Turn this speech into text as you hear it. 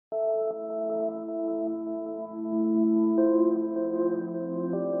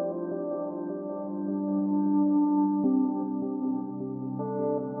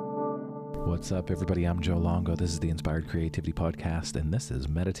What's up, everybody? I'm Joe Longo. This is the Inspired Creativity Podcast, and this is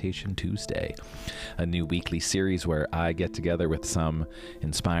Meditation Tuesday, a new weekly series where I get together with some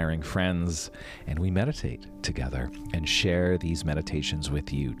inspiring friends and we meditate together and share these meditations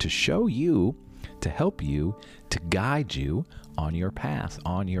with you to show you, to help you, to guide you on your path,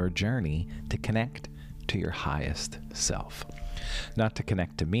 on your journey to connect to your highest self. Not to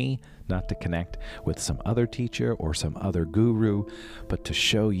connect to me, not to connect with some other teacher or some other guru, but to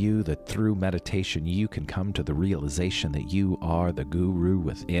show you that through meditation you can come to the realization that you are the guru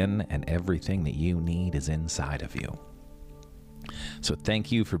within and everything that you need is inside of you. So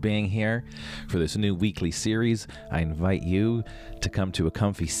thank you for being here for this new weekly series. I invite you to come to a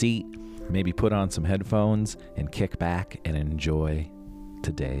comfy seat, maybe put on some headphones and kick back and enjoy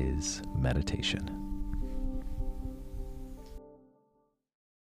today's meditation.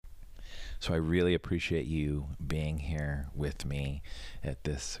 So I really appreciate you being here with me at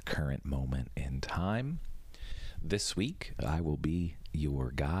this current moment in time. This week, I will be your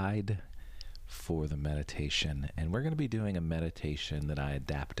guide for the meditation, and we're going to be doing a meditation that I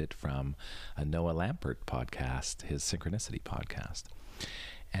adapted from a Noah Lampert podcast, his Synchronicity podcast,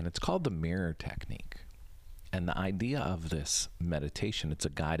 and it's called the Mirror Technique. And the idea of this meditation, it's a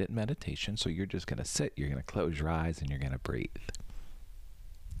guided meditation, so you're just going to sit, you're going to close your eyes, and you're going to breathe.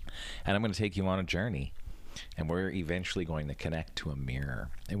 And I'm going to take you on a journey, and we're eventually going to connect to a mirror.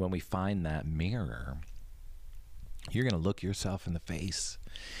 And when we find that mirror, you're going to look yourself in the face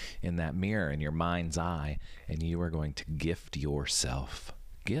in that mirror in your mind's eye, and you are going to gift yourself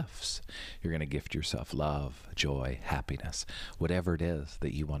gifts. You're going to gift yourself love, joy, happiness, whatever it is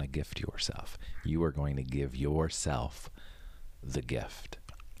that you want to gift yourself. You are going to give yourself the gift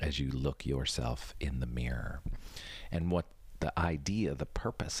as you look yourself in the mirror. And what the idea, the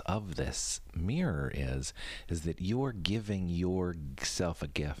purpose of this mirror is that you're giving yourself a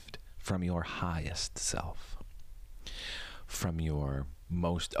gift from your highest self, from your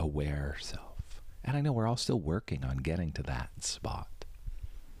most aware self. And I know we're all still working on getting to that spot,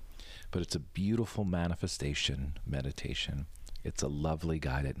 but it's a beautiful manifestation meditation. It's a lovely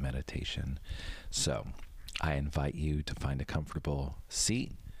guided meditation. So I invite you to find a comfortable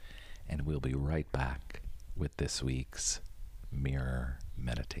seat, and we'll be right back with this week's mirror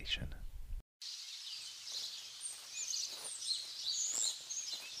meditation.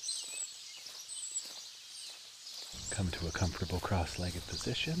 Come to a comfortable cross-legged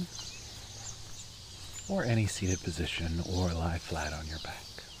position, or any seated position, or lie flat on your back.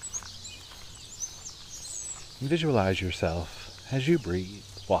 And visualize yourself as you breathe,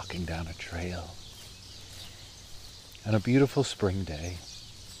 walking down a trail on a beautiful spring day.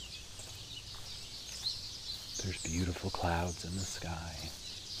 There's beautiful clouds in the sky.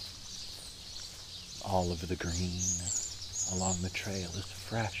 All of the green along the trail is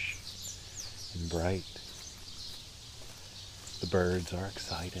fresh and bright. The birds are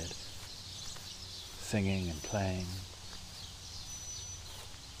excited, singing and playing.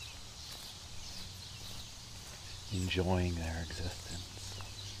 Enjoying their existence.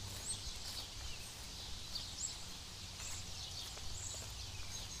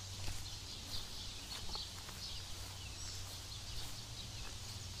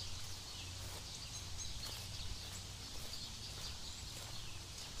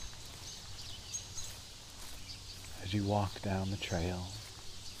 As you walk down the trail,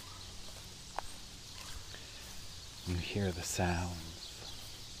 you hear the sounds.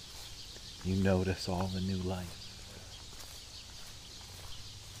 You notice all the new life.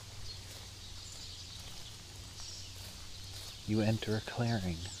 You enter a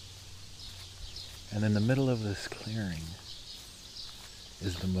clearing, and in the middle of this clearing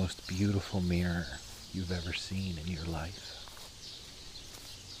is the most beautiful mirror you've ever seen in your life.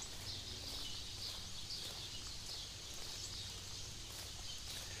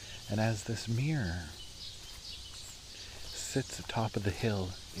 And as this mirror sits atop of the hill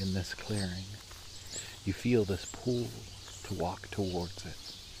in this clearing, you feel this pull to walk towards it.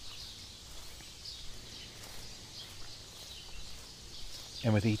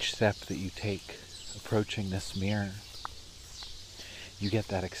 And with each step that you take approaching this mirror, you get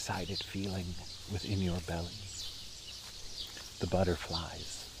that excited feeling within your belly. The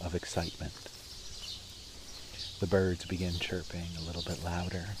butterflies of excitement. The birds begin chirping a little bit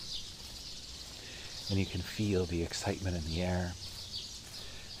louder. And you can feel the excitement in the air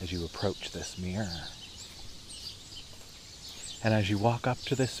as you approach this mirror. And as you walk up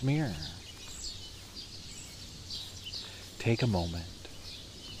to this mirror, take a moment,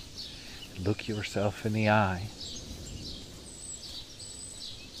 look yourself in the eye,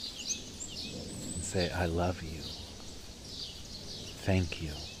 and say, I love you. Thank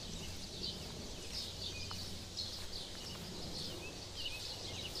you.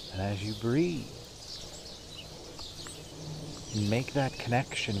 And as you breathe, make that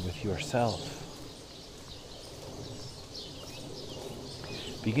connection with yourself.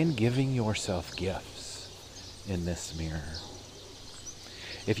 Begin giving yourself gifts in this mirror.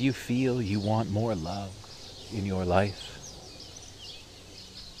 If you feel you want more love in your life,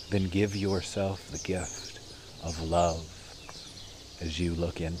 then give yourself the gift of love as you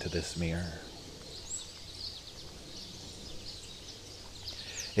look into this mirror.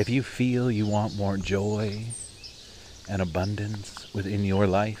 If you feel you want more joy and abundance within your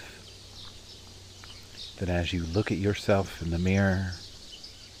life, then as you look at yourself in the mirror,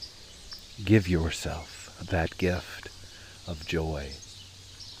 give yourself that gift of joy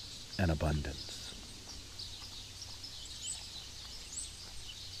and abundance.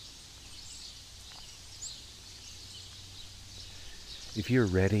 If you're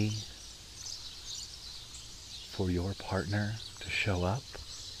ready for your partner to show up,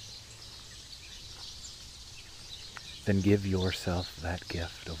 then give yourself that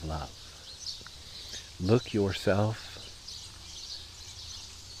gift of love. Look yourself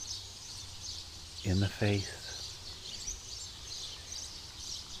in the face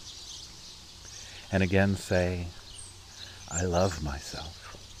and again say, I love myself.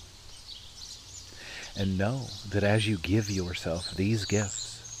 And know that as you give yourself these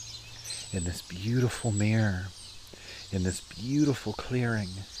gifts in this beautiful mirror, in this beautiful clearing,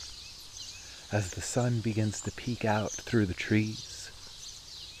 as the sun begins to peek out through the trees,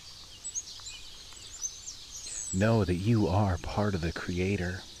 know that you are part of the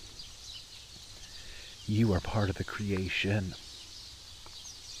Creator. You are part of the creation.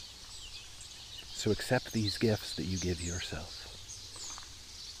 So accept these gifts that you give yourself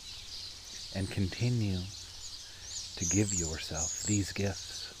and continue to give yourself these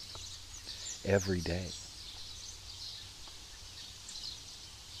gifts every day.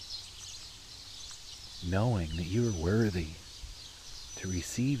 Knowing that you're worthy to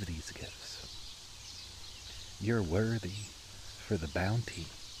receive these gifts. You're worthy for the bounty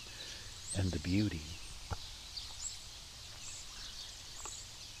and the beauty.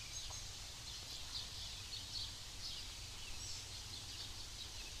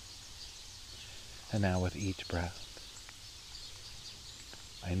 And now with each breath,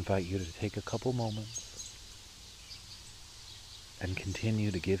 I invite you to take a couple moments and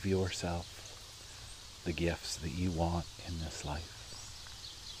continue to give yourself the gifts that you want in this life.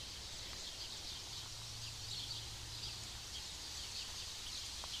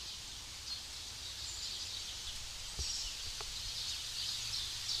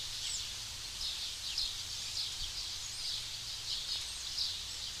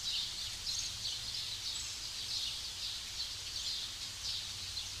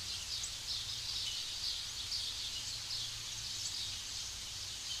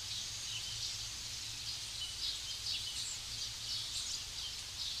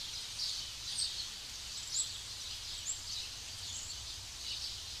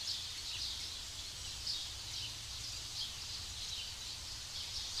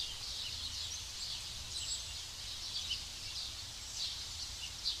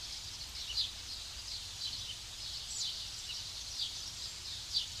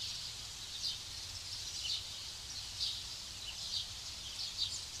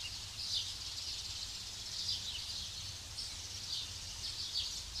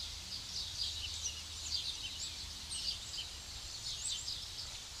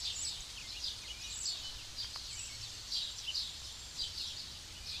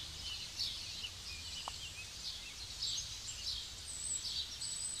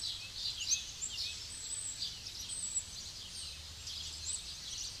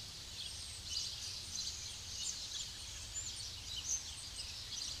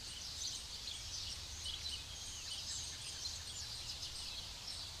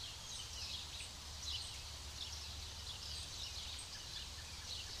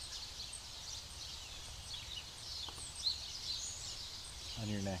 On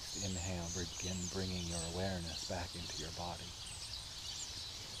your next inhale, begin bringing your awareness back into your body.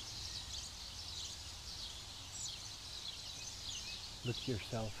 Look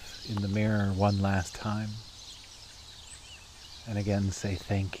yourself in the mirror one last time. And again say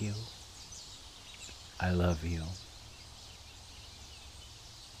thank you. I love you.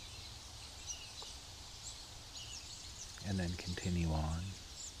 And then continue on,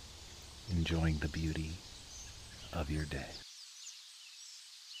 enjoying the beauty of your day.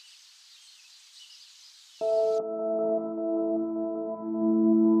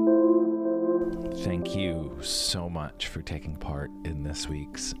 Thank you so much for taking part in this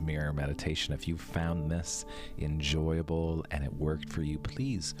week's mirror meditation. If you found this enjoyable and it worked for you,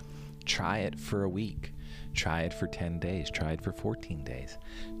 please try it for a week. Try it for 10 days. Try it for 14 days.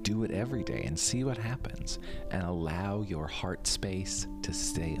 Do it every day and see what happens. And allow your heart space to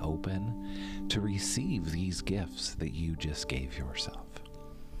stay open to receive these gifts that you just gave yourself.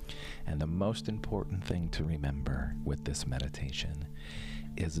 And the most important thing to remember with this meditation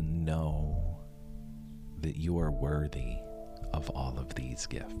is know that you are worthy of all of these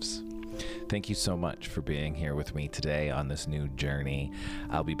gifts. Thank you so much for being here with me today on this new journey.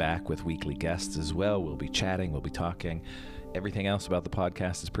 I'll be back with weekly guests as well. We'll be chatting, we'll be talking. Everything else about the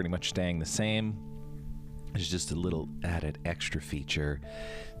podcast is pretty much staying the same. There's just a little added extra feature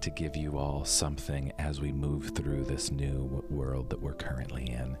to give you all something as we move through this new world that we're currently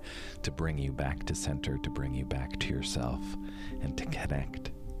in, to bring you back to center, to bring you back to yourself, and to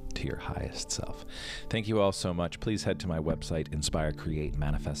connect to your highest self. Thank you all so much. Please head to my website,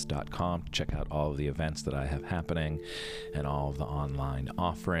 inspirecreatemanifest.com, to check out all of the events that I have happening and all of the online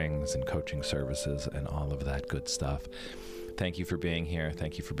offerings and coaching services and all of that good stuff. Thank you for being here.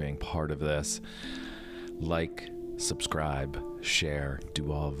 Thank you for being part of this. Like, subscribe, share,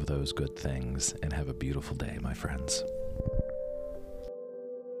 do all of those good things, and have a beautiful day, my friends.